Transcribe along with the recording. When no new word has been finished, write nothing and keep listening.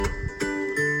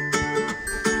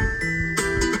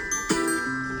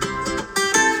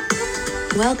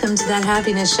Welcome to That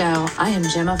Happiness Show. I am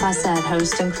Gemma Fawcett,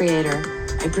 host and creator.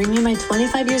 I bring you my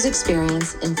 25 years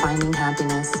experience in finding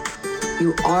happiness.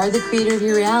 You are the creator of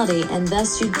your reality, and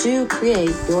thus you do create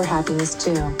your happiness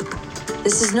too.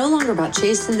 This is no longer about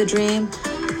chasing the dream,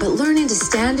 but learning to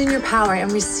stand in your power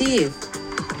and receive.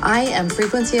 I am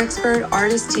frequency expert,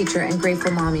 artist, teacher, and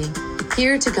grateful mommy,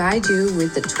 here to guide you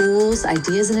with the tools,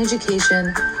 ideas, and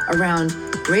education around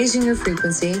raising your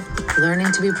frequency,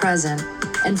 learning to be present,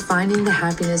 and finding the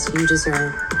happiness you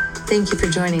deserve. Thank you for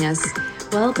joining us.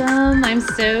 Welcome. I'm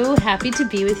so happy to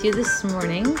be with you this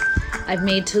morning. I've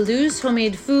made Toulouse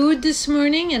homemade food this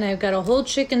morning, and I've got a whole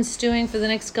chicken stewing for the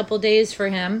next couple days for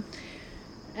him.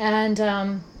 And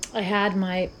I had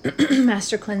my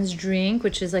Master Cleanse drink,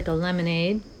 which is like a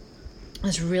lemonade.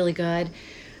 It's really good.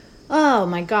 Oh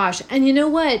my gosh. And you know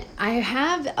what? I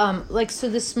have, so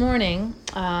this morning,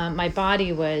 my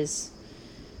body was,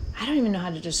 I don't even know how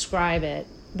to describe it,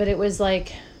 but it was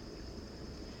like,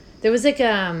 there was like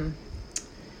a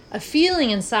feeling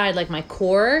inside, like my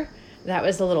core, that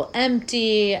was a little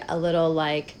empty, a little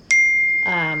like,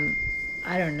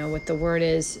 I don't know what the word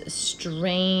is,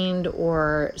 strained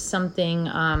or something.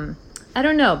 I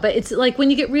don't know, but it's like when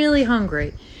you get really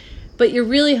hungry, but you're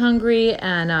really hungry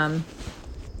and,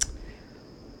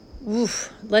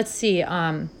 let's see,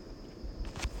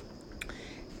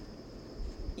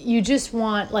 you just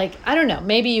want, like, I don't know,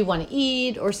 maybe you want to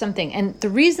eat or something. And the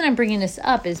reason I'm bringing this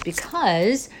up is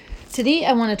because today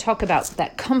I want to talk about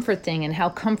that comfort thing and how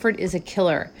comfort is a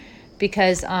killer.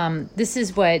 Because this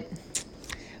is what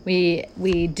we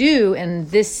do in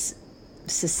this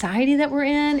society that we're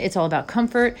in. It's all about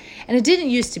comfort. And it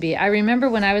didn't used to be. I remember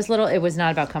when I was little, it was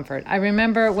not about comfort. I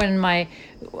remember when I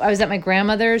was at my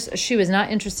grandmother's, she was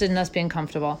not interested in us being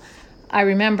comfortable. I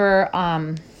remember,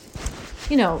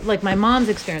 like my mom's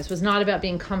experience was not about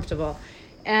being comfortable.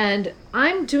 And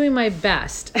I'm doing my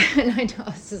best. And I know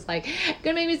this is like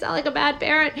going to make me sound like a bad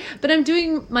parent, but I'm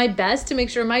doing my best to make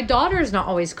sure my daughter is not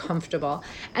always comfortable.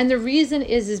 And the reason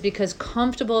is because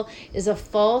comfortable is a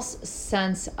false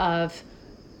sense of,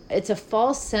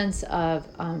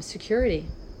 security.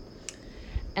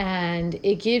 And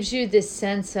it gives you this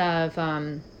sense of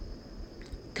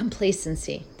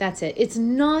complacency. That's it. It's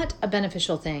not a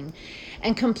beneficial thing.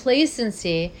 And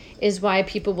complacency is why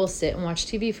people will sit and watch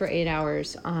TV for 8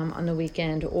 hours on the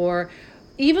weekend, or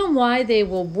even why they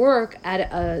will work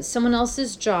at someone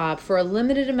else's job for a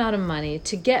limited amount of money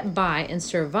to get by and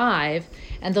survive,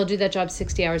 and they'll do that job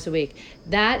 60 hours a week.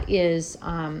 That is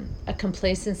a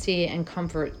complacency and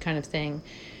comfort kind of thing.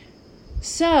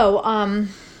 So, so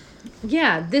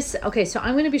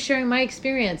I'm going to be sharing my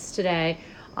experience today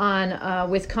on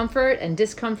with comfort and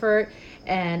discomfort,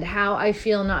 and how I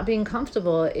feel not being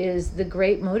comfortable is the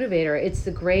great motivator. It's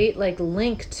the great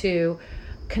link to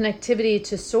connectivity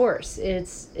to source.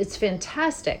 It's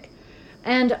fantastic.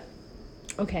 And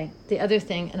the other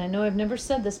thing, and I know I've never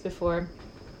said this before,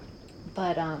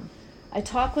 but I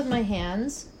talk with my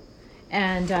hands,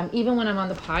 and even when I'm on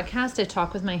the podcast, I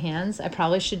talk with my hands. I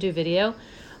probably should do video,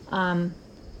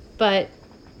 but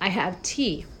I have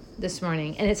tea this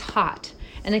morning, and it's hot,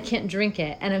 and I can't drink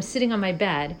it, and I'm sitting on my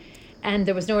bed, and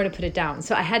there was nowhere to put it down.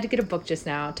 So I had to get a book just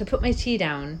now to put my tea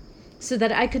down so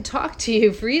that I could talk to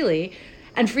you freely.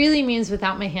 And freely means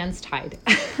without my hands tied.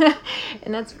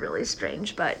 And that's really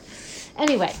strange. But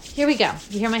anyway, here we go.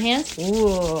 You hear my hands?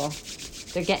 Ooh,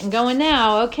 they're getting going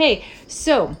now. Okay,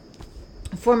 so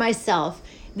for myself,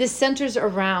 this centers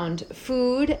around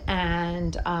food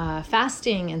and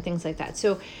fasting and things like that.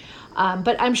 So,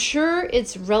 but I'm sure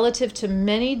it's relative to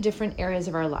many different areas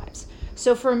of our lives.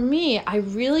 So for me, I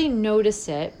really notice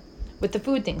it with the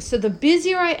food things. So the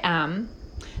busier I am,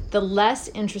 the less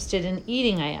interested in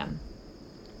eating I am.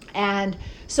 And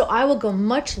so I will go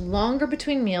much longer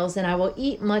between meals, and I will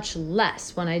eat much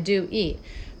less when I do eat,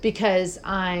 because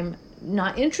I'm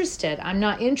not interested. I'm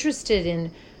not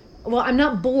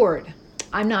bored.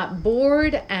 I'm not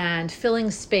bored and filling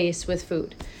space with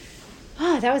food.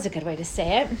 That was a good way to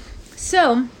say it.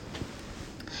 So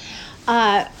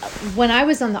when I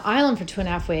was on the island for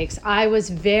 2.5 weeks, I was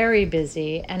very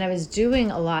busy, and I was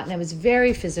doing a lot, and I was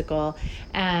very physical,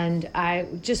 and I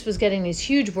just was getting these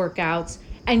huge workouts,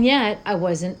 and yet I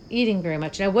wasn't eating very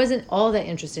much, and I wasn't all that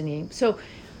interested in eating. So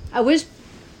I was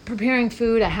preparing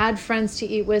food. I had friends to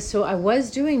eat with, so I was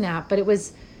doing that, but it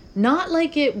was not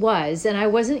like it was, and I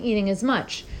wasn't eating as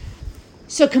much.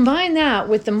 So combine that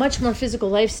with the much more physical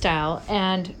lifestyle,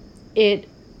 and it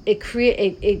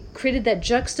created that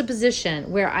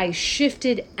juxtaposition where I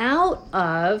shifted out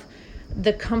of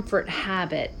the comfort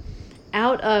habit,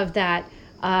 out of that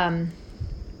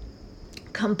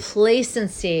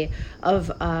complacency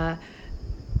of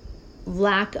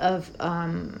lack of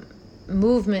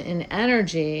movement and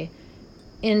energy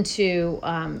into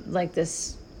like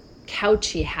this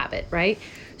couchy habit, right?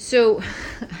 So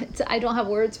I don't have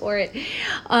words for it.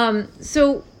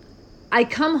 So I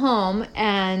come home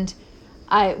and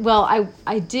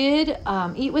I did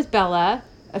eat with Bella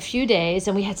a few days,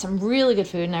 and we had some really good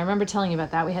food. And I remember telling you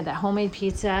about that. We had that homemade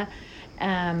pizza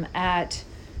and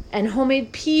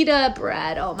homemade pita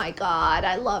bread. Oh my God,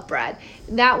 I love bread.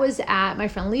 That was at my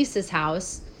friend Lisa's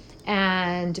house.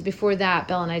 And before that,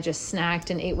 Bella and I just snacked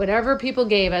and ate whatever people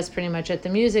gave us pretty much at the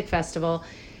music festival.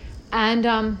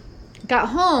 And got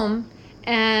home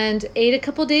and ate a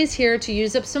couple days here to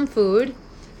use up some food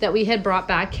that we had brought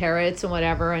back, carrots and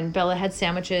whatever. And Bella had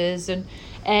sandwiches and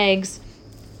eggs.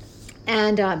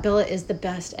 And Bella is the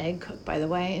best egg cook, by the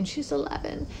way, and she's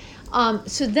 11.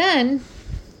 So then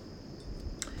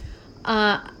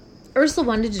Ursula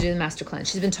wanted to do the Master Cleanse.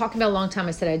 She's been talking about it a long time.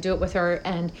 I said I'd do it with her,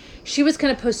 and she was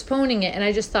kind of postponing it. And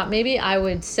I just thought maybe I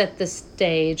would set the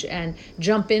stage and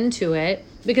jump into it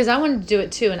because I wanted to do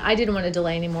it too, and I didn't want to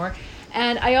delay anymore.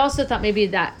 And I also thought maybe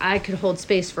that I could hold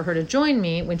space for her to join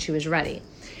me when she was ready.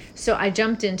 So I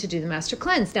jumped in to do the Master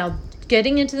Cleanse. Now,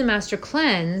 getting into the Master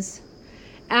Cleanse,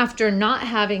 after not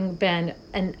having been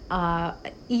an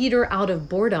eater out of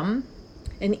boredom,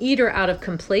 an eater out of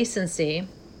complacency,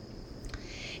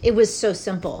 it was so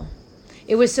simple.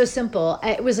 It was so simple.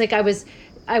 It was like I was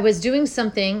doing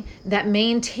something that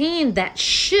maintained that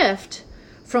shift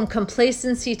from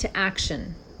complacency to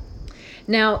action.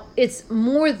 Now, it's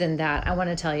more than that, I want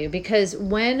to tell you, because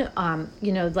when,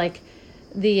 like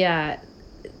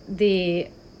the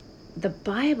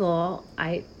Bible,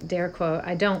 I dare quote,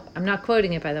 I'm not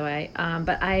quoting it, by the way,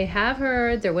 but I have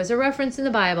heard there was a reference in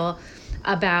the Bible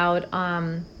about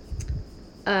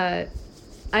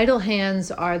idle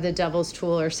hands are the devil's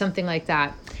tool or something like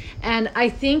that. And I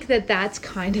think that that's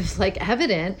kind of like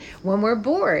evident when we're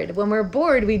bored. When we're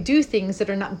bored, we do things that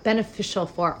are not beneficial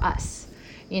for us,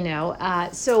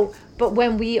 but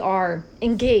when we are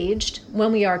engaged,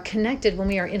 when we are connected, when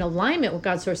we are in alignment with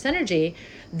God's source energy,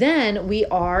 then we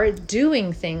are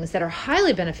doing things that are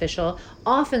highly beneficial,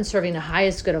 often serving the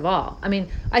highest good of all. I mean,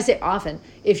 I say often.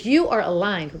 If you are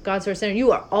aligned with God's source energy,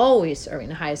 you are always serving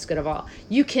the highest good of all.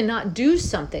 You cannot do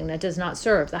something that does not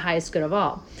serve the highest good of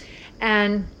all.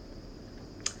 And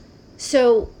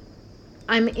so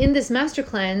I'm in this Master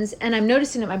Cleanse, and I'm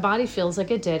noticing that my body feels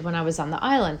like it did when I was on the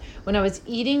island, when I was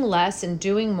eating less and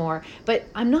doing more. But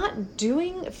I'm not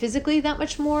doing physically that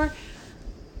much more.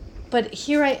 But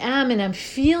here I am, and I'm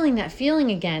feeling that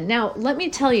feeling again. Now, let me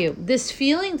tell you, this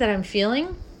feeling that I'm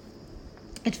feeling,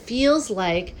 it feels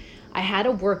like I had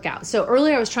a workout. So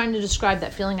earlier I was trying to describe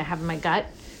that feeling I have in my gut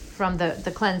from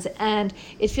the cleanse, and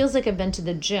it feels like I've been to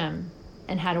the gym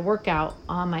and had a workout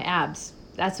on my abs.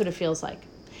 That's what it feels like.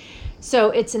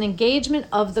 So it's an engagement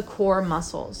of the core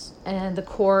muscles and the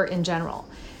core in general.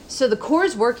 So the core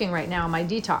is working right now in my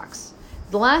detox.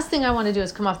 The last thing I want to do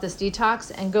is come off this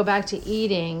detox and go back to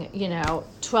eating,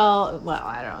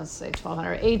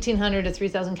 1,800 to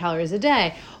 3,000 calories a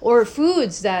day, or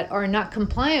foods that are not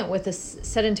compliant with a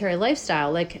sedentary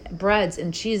lifestyle, like breads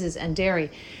and cheeses and dairy.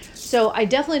 So I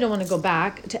definitely don't want to go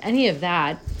back to any of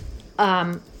that.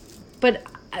 But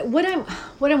what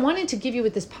I'm wanting to give you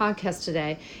with this podcast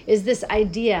today is this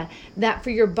idea that for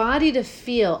your body to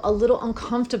feel a little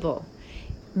uncomfortable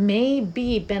may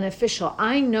be beneficial.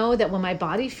 I know that when my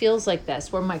body feels like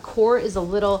this, where my core is a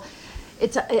little,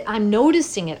 I'm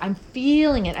noticing it, I'm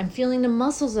feeling the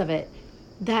muscles of it,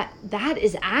 that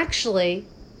is actually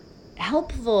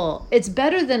helpful. It's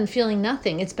better than feeling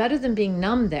nothing. It's better than being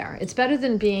numb there. It's better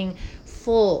than being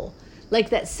full. Like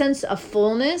that sense of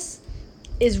fullness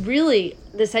is really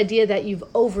this idea that you've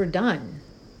overdone.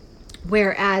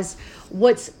 Whereas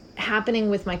what's happening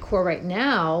with my core right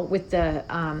now with the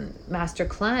Master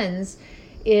Cleanse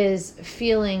is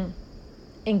feeling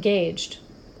engaged,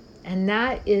 and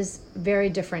that is very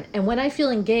different. And when I feel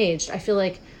engaged, I feel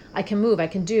like I can move, I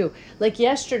can do. Like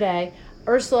yesterday,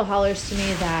 Ursula hollers to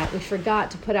me that we forgot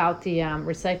to put out the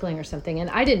recycling or something, and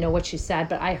I didn't know what she said,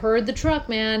 but I heard the truck,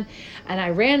 man, and I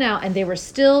ran out, and they were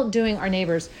still doing our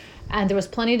neighbors, and there was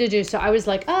plenty to do. So I was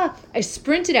like, I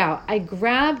sprinted out, I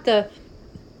grabbed the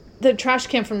trash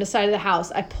can from the side of the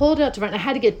house. I pulled it out to run. I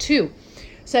had to get 2.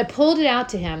 So I pulled it out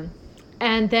to him,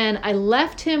 and then I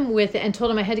left him with it and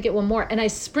told him I had to get 1 more. And I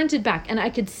sprinted back, and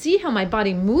I could see how my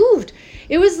body moved.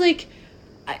 It was like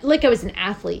I was an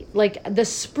athlete. Like the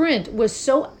sprint was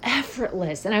so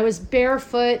effortless, and I was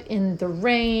barefoot in the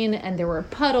rain, and there were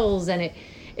puddles, and it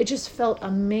just felt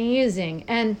amazing.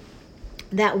 And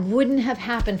that wouldn't have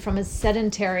happened from a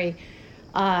sedentary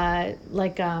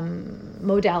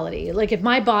modality. Like if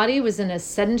my body was in a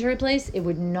sedentary place, it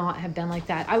would not have been like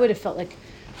that. I would have felt like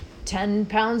 10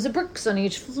 pounds of bricks on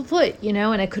each foot,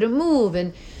 and I couldn't move.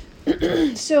 And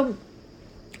so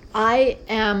I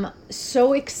am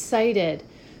so excited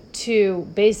to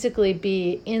basically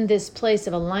be in this place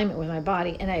of alignment with my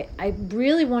body. And I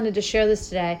really wanted to share this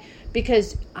today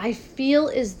because I feel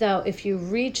as though if you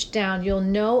reach down, you'll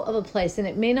know of a place, and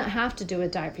it may not have to do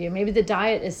with diet for you. Maybe the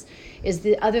diet is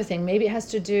the other thing. Maybe it has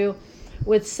to do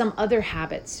with some other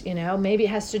habits, maybe it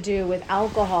has to do with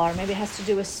alcohol, or maybe it has to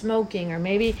do with smoking, or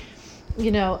maybe,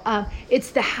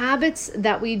 it's the habits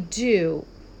that we do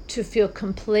to feel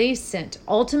complacent.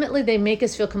 Ultimately, they make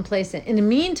us feel complacent. In the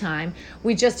meantime,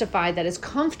 we justify that it's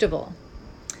comfortable.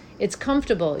 It's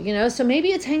comfortable, so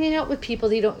maybe it's hanging out with people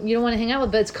that you don't want to hang out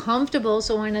with, but it's comfortable,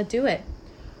 so why not do it?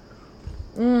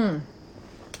 My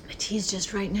tea's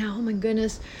just right now. Oh my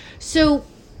goodness. So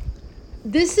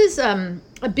this is a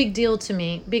big deal to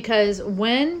me, because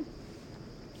when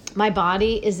my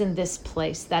body is in this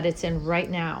place that it's in right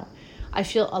now, I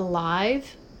feel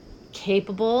alive,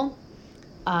 capable.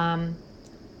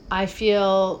 I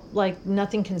feel like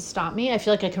nothing can stop me. I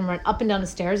feel like I can run up and down the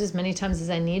stairs as many times as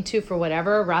I need to for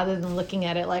whatever, rather than looking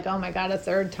at it like, oh my God, a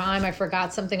third time, I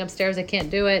forgot something upstairs, I can't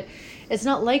do it. It's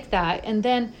not like that. And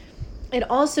then it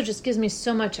also just gives me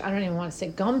so much, I don't even want to say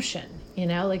gumption,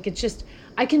 like it's just,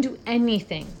 I can do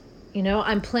anything.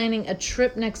 I'm planning a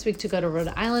trip next week to go to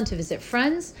Rhode Island to visit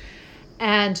friends,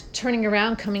 and turning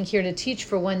around, coming here to teach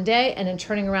for one day, and then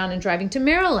turning around and driving to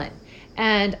Maryland.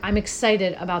 And I'm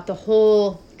excited about the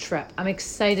whole trip. I'm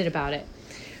excited about it.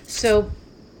 So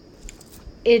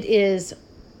it is,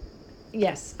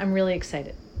 yes, I'm really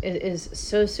excited. It is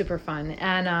so super fun.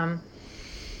 And I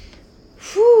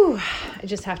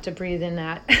just have to breathe in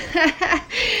that.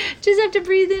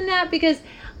 Because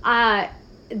I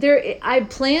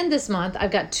planned this month.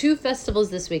 I've got 2 festivals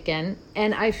this weekend,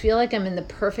 and I feel like I'm in the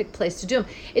perfect place to do them.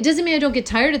 It doesn't mean I don't get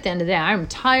tired at the end of the day. I'm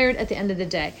tired at the end of the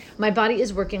day. My body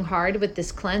is working hard with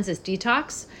this cleanse, this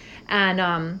detox,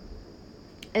 and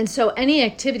so any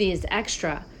activity is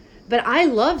extra. But I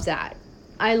love that.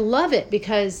 I love it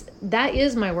because that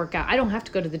is my workout. I don't have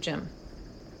to go to the gym.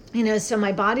 So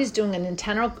my body's doing an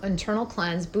internal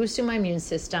cleanse, boosting my immune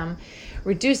system,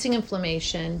 reducing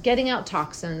inflammation, getting out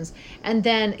toxins. And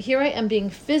then here I am being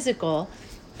physical,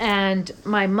 and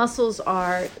my muscles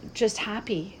are just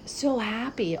happy, so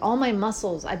happy. All my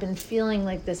muscles, I've been feeling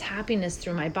like this happiness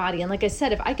through my body. And like I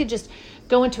said, if I could just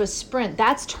go into a sprint,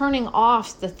 that's turning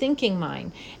off the thinking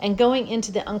mind and going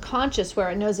into the unconscious, where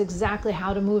it knows exactly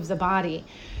how to move the body.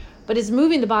 But it's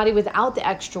moving the body without the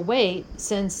extra weight.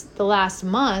 Since the last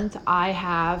month, I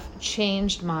have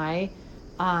changed my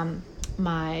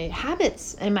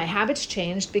habits, and my habits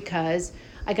changed because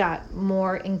I got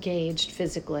more engaged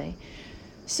physically.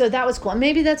 So that was cool.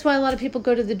 Maybe that's why a lot of people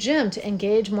go to the gym, to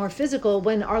engage more physical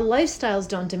when our lifestyles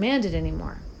don't demand it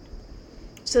anymore.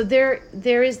 So there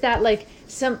is that, like,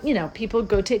 some, people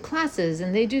go take classes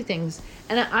and they do things.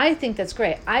 And I think that's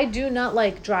great. I do not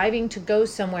like driving to go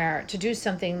somewhere to do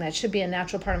something that should be a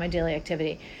natural part of my daily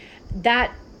activity.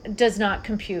 That does not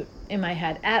compute in my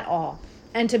head at all.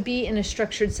 And to be in a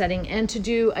structured setting and to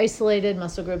do isolated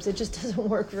muscle groups, it just doesn't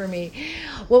work for me.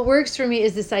 What works for me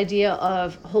is this idea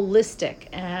of holistic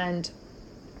and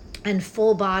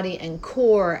full body and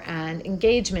core and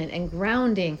engagement and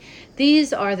grounding.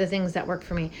 These are the things that work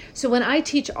for me. So when I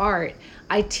teach art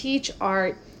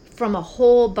from a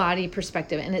whole body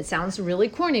perspective. And it sounds really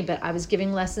corny, but I was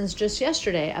giving lessons just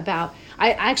yesterday about,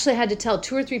 I actually had to tell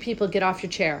 2 or 3 people, get off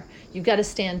your chair. You've got to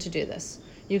stand to do this.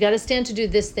 You got to stand to do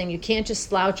this thing. You can't just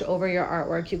slouch over your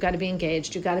artwork. You've got to be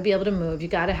engaged. You've got to be able to move. You've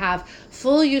got to have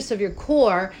full use of your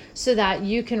core so that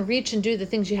you can reach and do the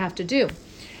things you have to do.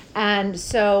 And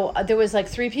so there was like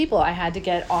 3 people I had to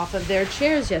get off of their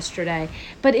chairs yesterday.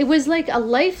 But it was like a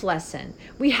life lesson.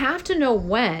 We have to know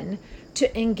when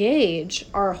to engage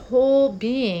our whole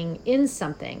being in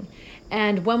something.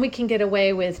 And when we can get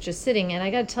away with just sitting. And I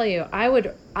got to tell you,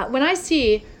 when I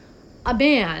see a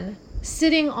man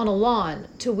sitting on a lawn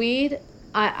to weed,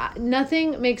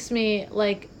 nothing makes me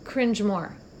like cringe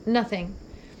more. Nothing.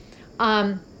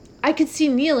 I could see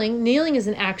kneeling. Kneeling is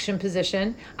an action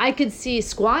position. I could see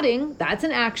squatting. That's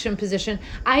an action position.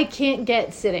 I can't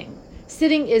get sitting.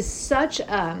 Sitting is such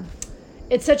a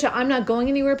I'm not going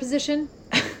anywhere position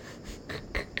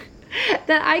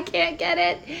that I can't get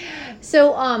it.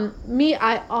 So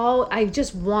I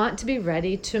just want to be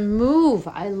ready to move.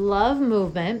 I love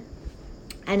movement.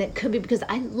 And it could be because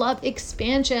I love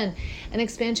expansion, and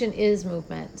expansion is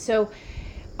movement. So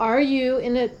are you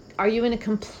in a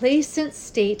complacent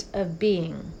state of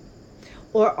being?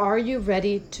 or are you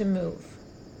ready to move?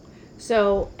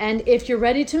 So, and if you're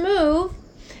ready to move,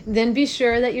 then be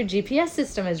sure that your GPS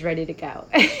system is ready to go.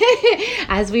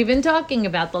 As we've been talking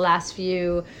about the last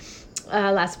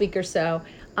week or so,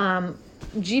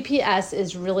 GPS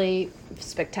is really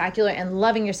spectacular, and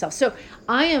loving yourself. So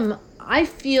I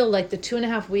feel like the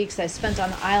 2.5 weeks I spent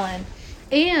on the island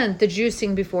and the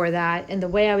juicing before that and the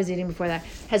way I was eating before that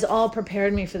has all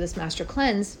prepared me for this master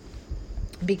cleanse,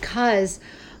 because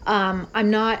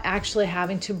I'm not actually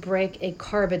having to break a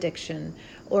carb addiction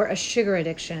or a sugar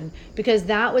addiction, because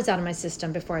that was out of my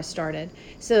system before I started.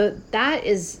 So that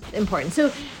is important. So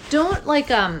don't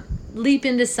leap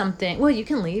into something. Well, you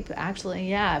can leap, actually.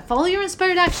 Yeah. Follow your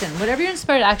inspired action. Whatever your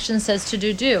inspired action says to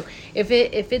do. If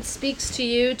it speaks to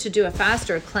you to do a fast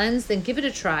or a cleanse, then give it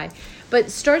a try. But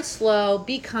start slow,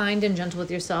 be kind and gentle with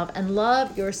yourself, and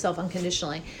love yourself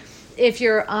unconditionally. If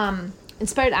your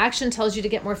inspired action tells you to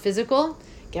get more physical,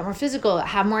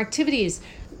 have more activities.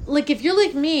 Like if you're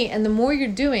like me and the more you're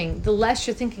doing, the less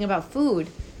you're thinking about food,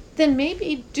 then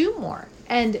maybe do more,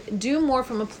 and do more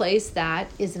from a place that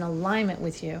is in alignment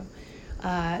with you.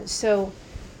 So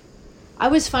I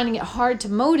was finding it hard to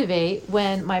motivate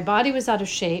when my body was out of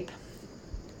shape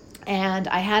and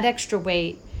I had extra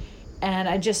weight and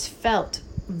I just felt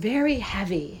very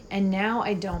heavy. And now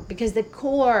I don't, because the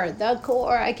core,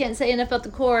 I can't say enough about the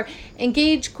core.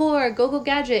 Engage core, go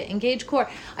gadget, engage core.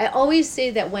 I always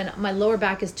say that when my lower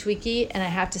back is tweaky and I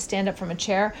have to stand up from a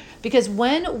chair, because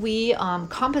when we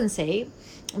compensate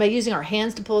by using our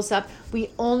hands to pull us up, we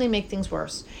only make things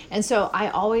worse. And so I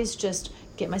always just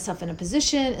get myself in a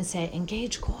position and say,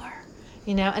 engage core,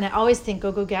 and I always think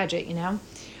go gadget,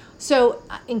 So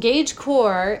engage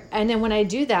core, and then when I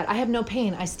do that, I have no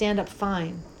pain. I stand up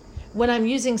fine. When I'm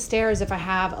using stairs, if I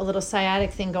have a little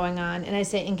sciatic thing going on and I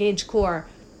say engage core,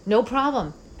 no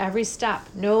problem. Every step,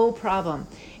 no problem.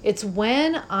 It's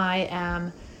when I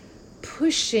am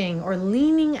pushing or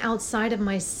leaning outside of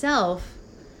myself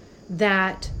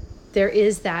that there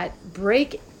is that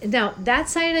break. Now, that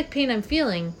sciatic pain I'm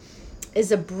feeling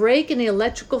is a break in the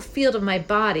electrical field of my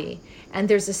body, and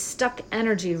there's a stuck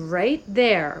energy right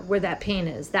there where that pain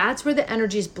is. That's where the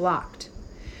energy is blocked.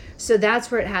 So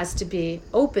that's where it has to be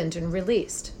opened and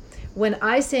released. When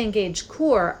I say engage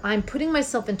core, I'm putting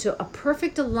myself into a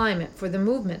perfect alignment for the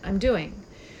movement I'm doing.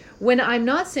 When I'm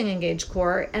not saying engage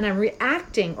core and I'm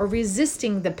reacting or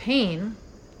resisting the pain,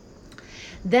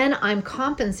 then I'm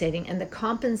compensating, and the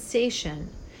compensation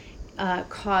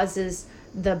causes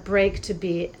the break to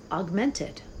be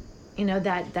augmented.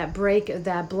 That break,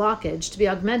 that blockage to be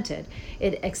augmented.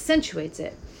 It accentuates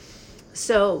it.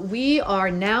 So we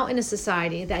are now in a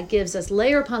society that gives us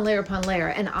layer upon layer upon layer,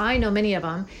 and I know many of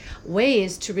them,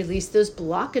 ways to release those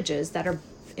blockages that are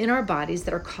in our bodies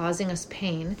that are causing us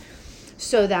pain,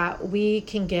 so that we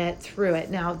can get through it.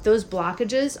 Now, those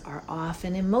blockages are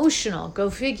often emotional.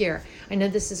 Go figure. I know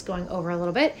this is going over a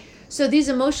little bit. So these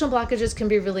emotional blockages can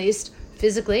be released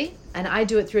physically, and I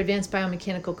do it through advanced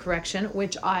biomechanical correction,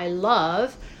 which I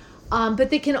love,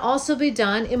 but they can also be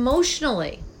done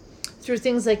emotionally through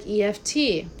things like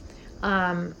EFT,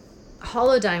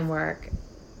 holodyne work.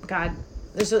 God,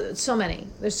 there's so many.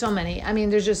 I mean,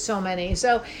 there's just so many.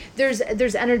 So there's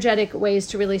energetic ways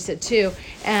to release it too,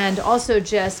 and also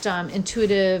just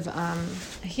intuitive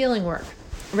healing work.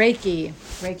 Reiki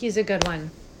is a good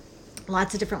one.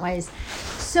 Lots of different ways.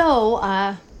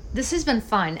 So this has been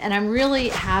fun, and I'm really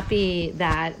happy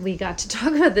that we got to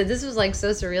talk about this. This was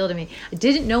so surreal to me. I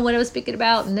didn't know what I was speaking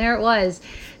about, and there it was.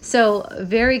 So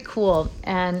very cool.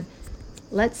 And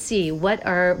let's see,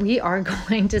 we are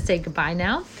going to say goodbye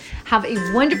now. Have a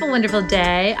wonderful, wonderful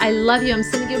day. I love you. I'm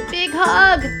sending you a big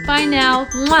hug. Bye now.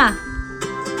 Mwah.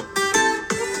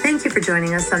 Thank you for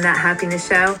joining us on That Happiness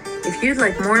Show. If you'd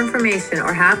like more information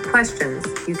or have questions,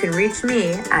 you can reach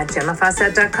me at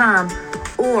GemmaFawcett.com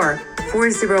or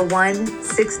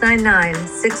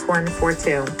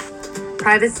 401-699-6142.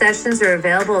 Private sessions are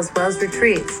available as well as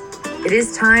retreats. It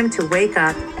is time to wake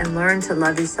up and learn to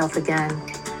love yourself again.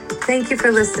 Thank you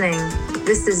for listening.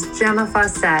 This is Gemma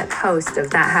Fawcett, host of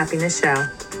That Happiness Show.